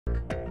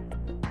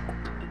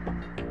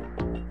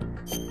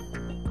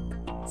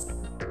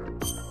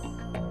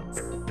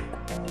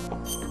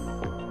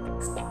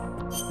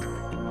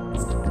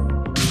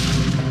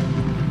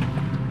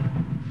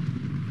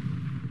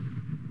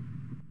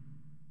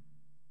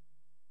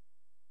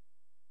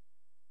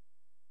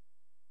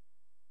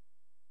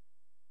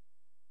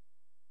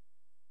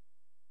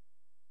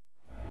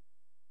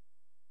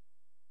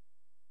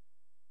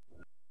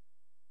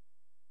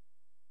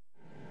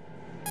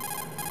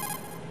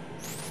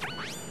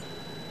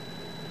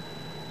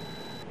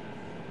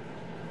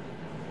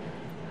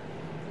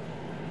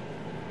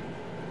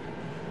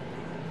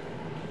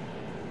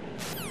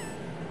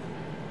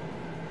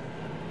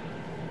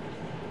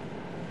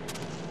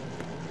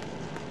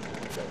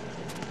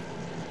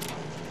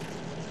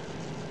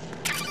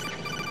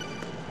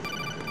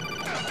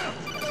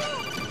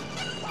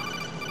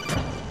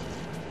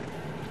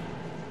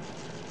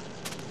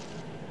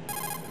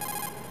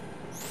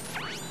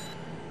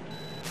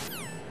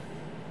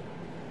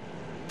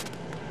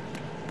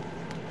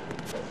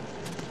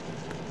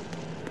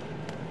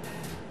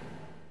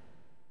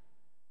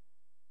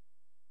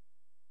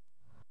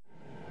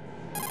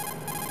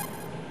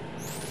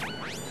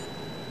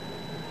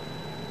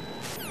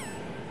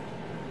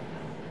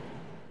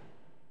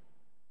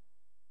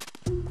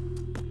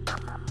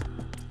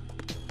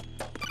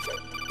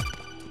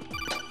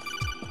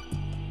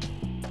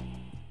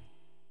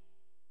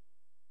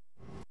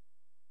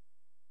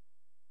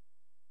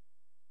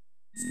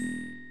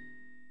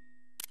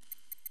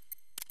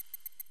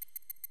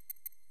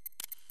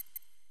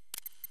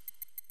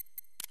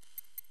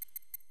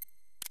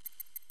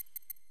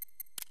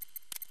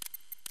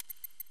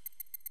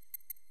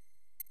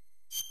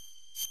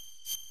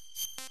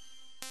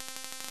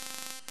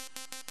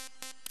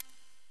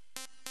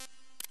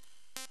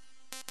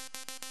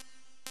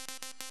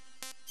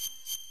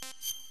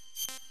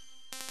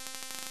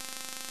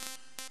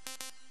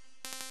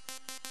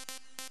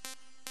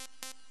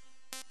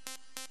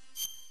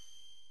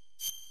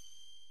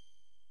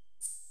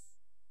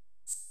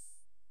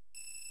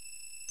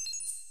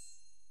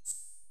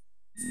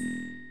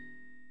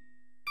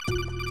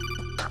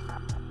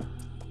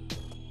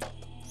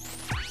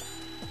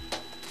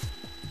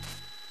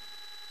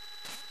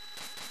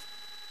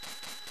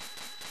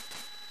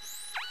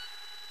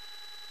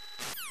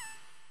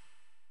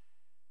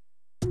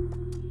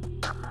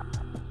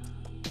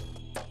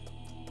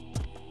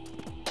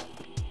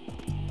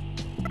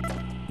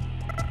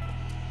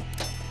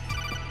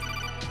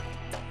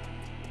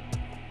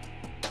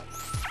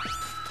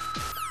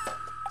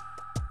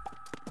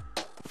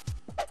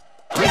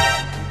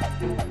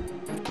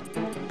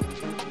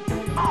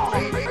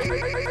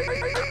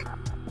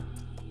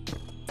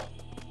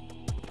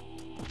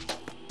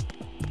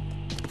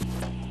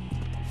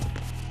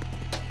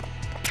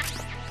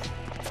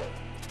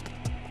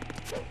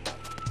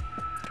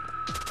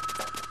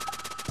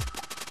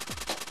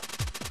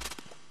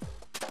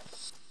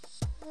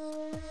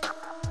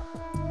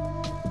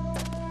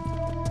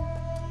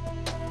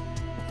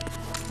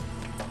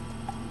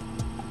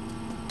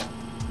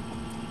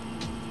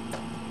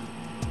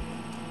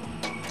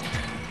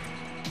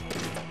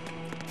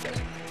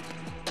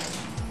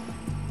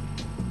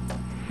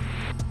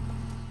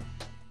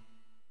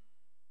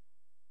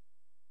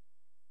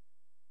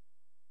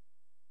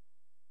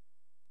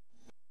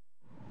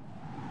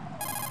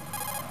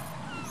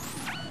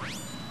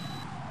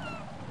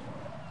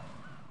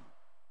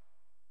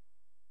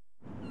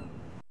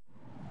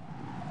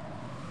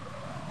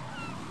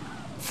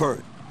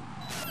First.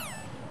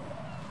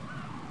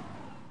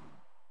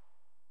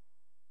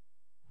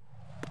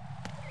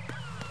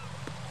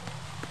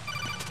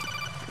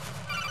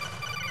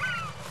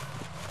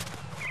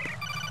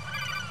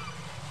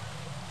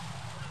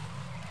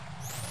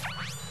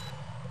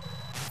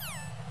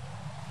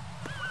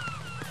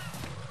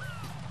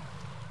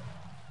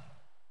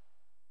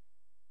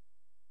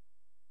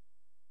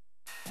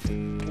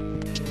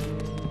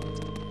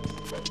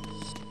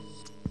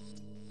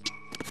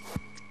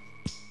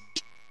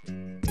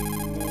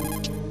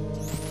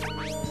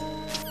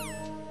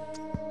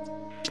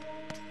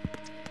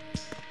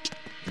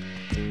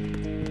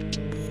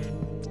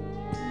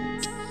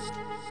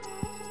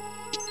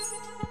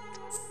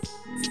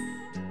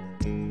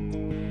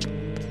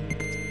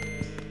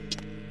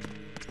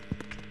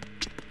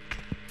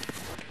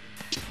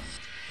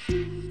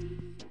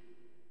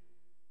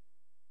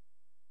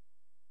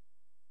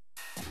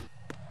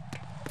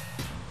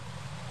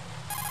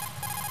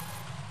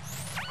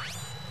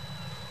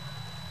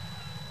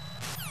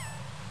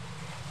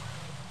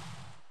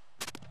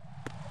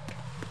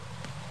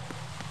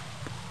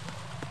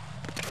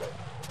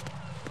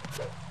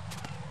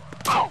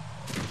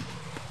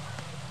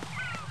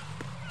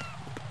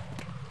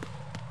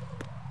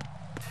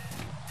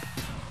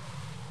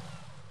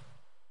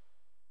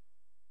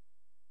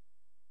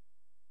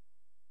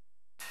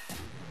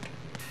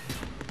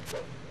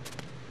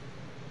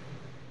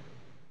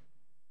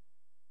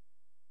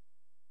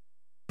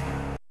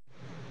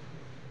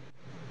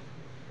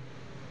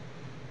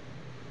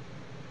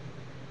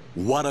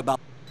 What about...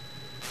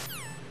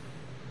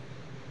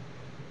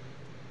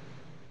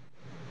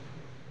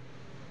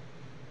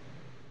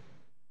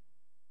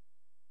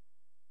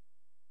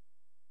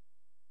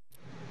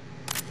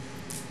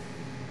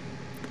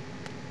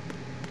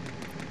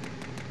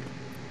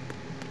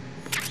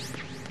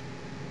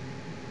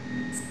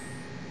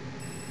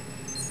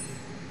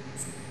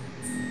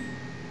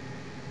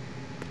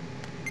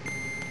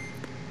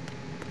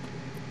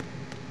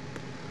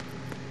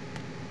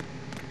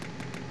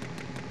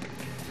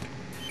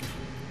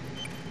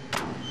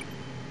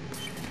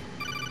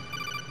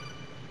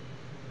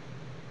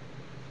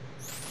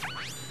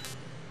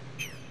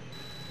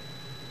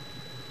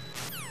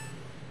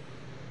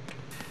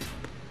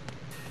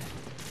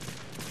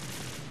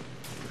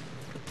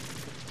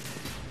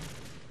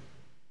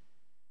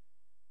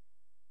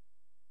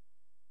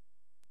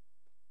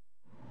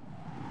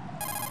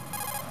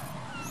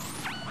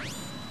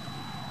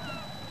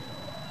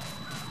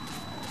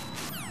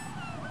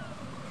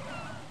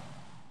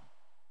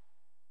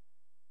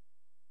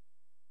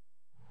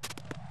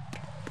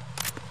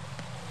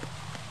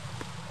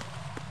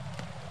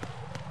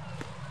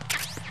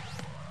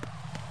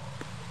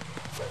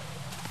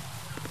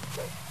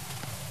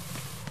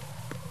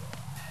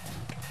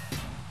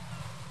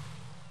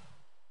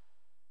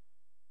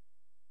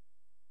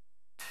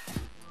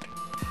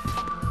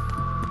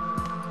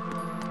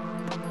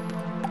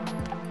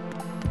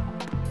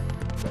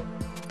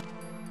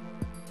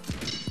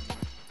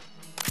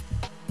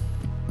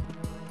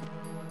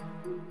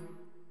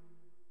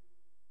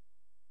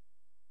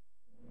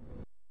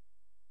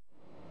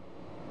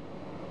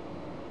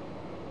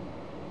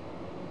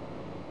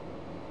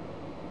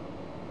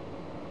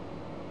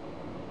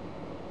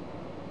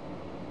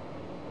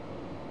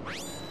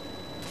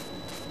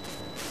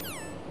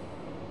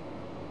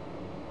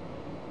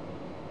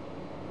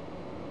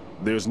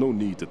 There's no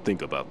need to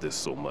think about this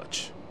so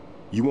much.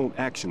 You won't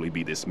actually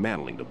be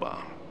dismantling the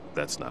bomb.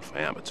 That's not for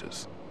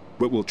amateurs.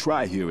 What we'll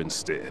try here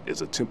instead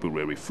is a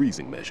temporary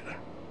freezing measure.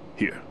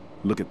 Here,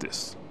 look at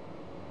this.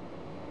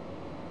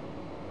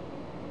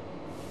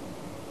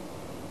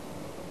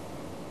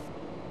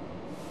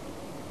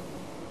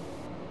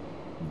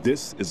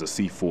 This is a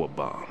C4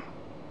 bomb.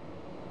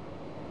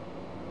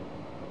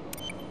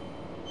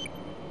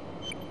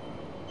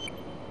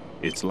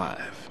 It's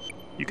live.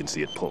 You can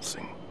see it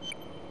pulsing.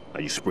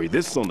 Now you spray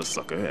this on the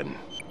sucker and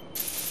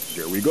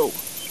there we go.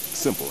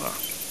 Simple, huh?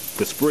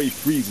 The spray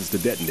freezes the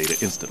detonator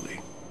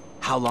instantly.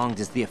 How long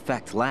does the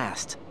effect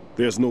last?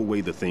 There's no way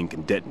the thing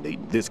can detonate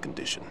in this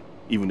condition.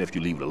 Even if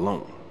you leave it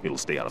alone, it'll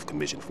stay out of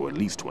commission for at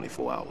least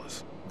 24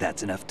 hours.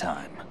 That's enough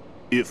time.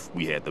 If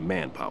we had the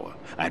manpower,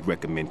 I'd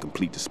recommend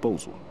complete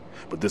disposal.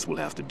 But this will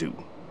have to do.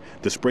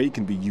 The spray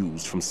can be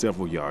used from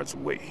several yards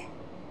away.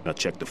 Now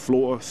check the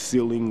floor,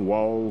 ceiling,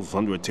 walls,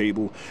 under a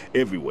table,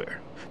 everywhere.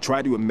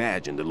 Try to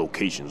imagine the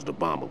locations the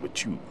bomber would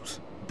choose.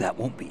 That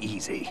won't be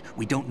easy.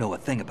 We don't know a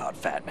thing about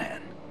Fat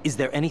Man. Is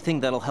there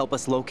anything that'll help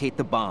us locate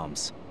the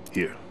bombs?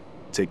 Here,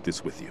 take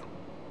this with you.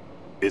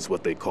 It's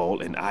what they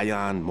call an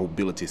ion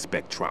mobility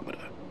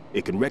spectrometer.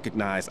 It can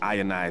recognize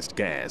ionized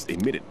gas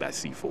emitted by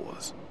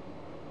C4s.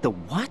 The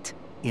what?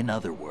 In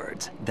other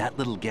words, that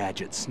little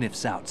gadget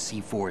sniffs out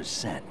C4's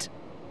scent.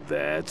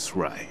 That's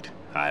right.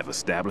 I've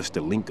established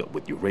a link-up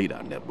with your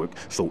radar network,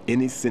 so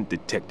any scent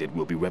detected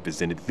will be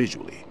represented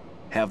visually.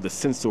 Have the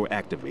sensor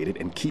activated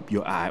and keep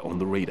your eye on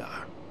the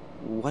radar.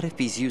 What if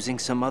he's using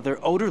some other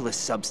odorless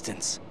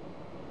substance?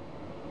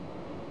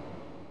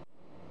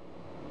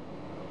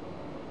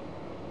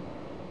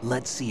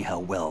 Let's see how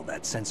well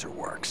that sensor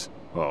works.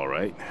 All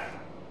right.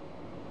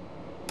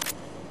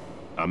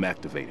 I'm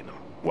activating them.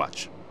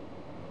 Watch.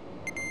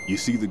 You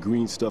see the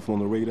green stuff on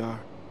the radar?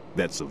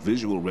 That's a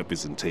visual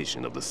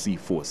representation of the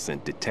C4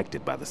 scent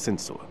detected by the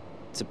sensor.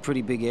 It's a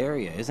pretty big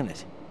area, isn't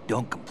it?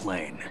 Don't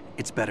complain.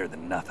 It's better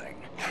than nothing.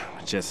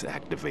 Just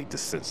activate the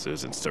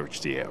sensors and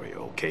search the area,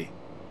 okay?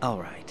 All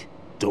right.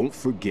 Don't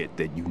forget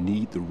that you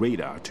need the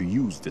radar to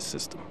use this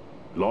system.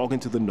 Log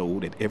into the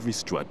node at every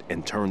strut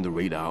and turn the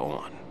radar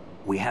on.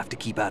 We have to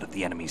keep out of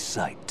the enemy's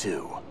sight,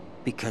 too.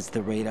 Because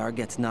the radar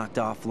gets knocked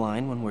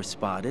offline when we're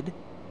spotted?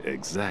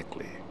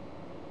 Exactly.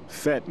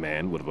 Fat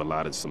Man would have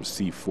allotted some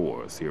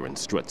C4s here in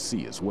Strut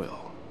C as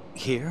well.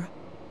 Here?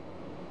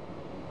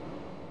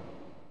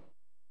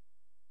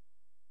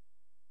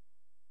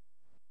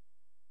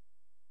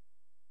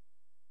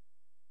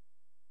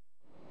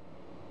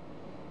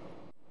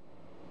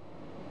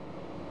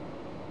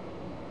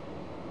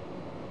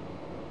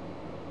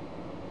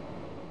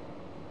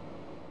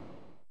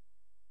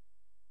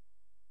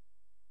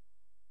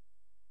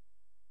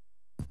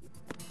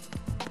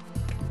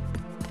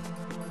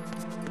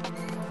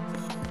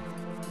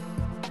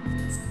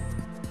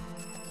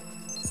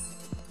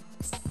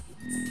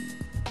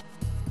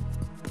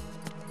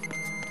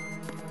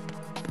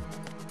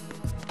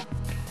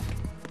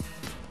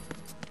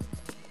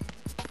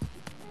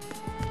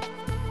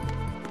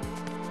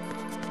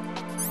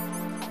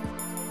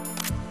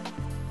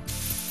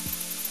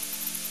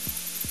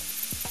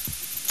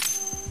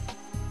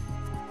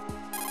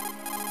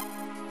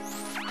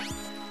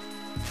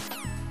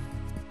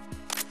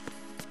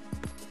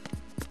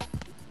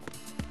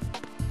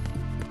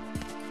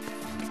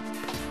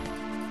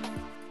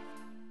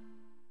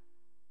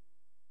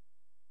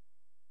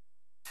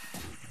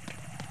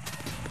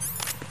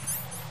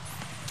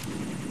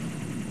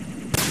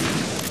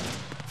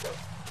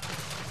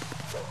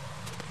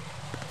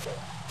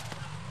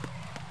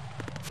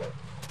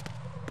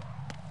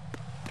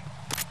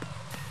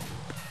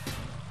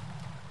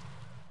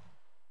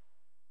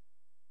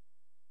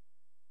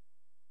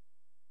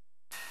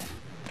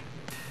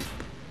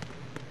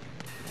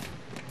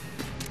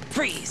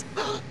 Freeze!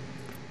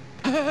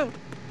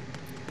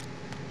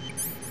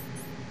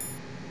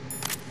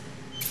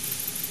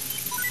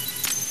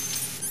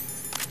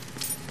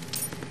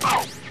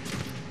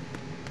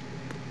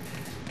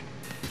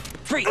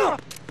 Freeze!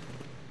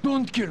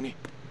 Don't kill me.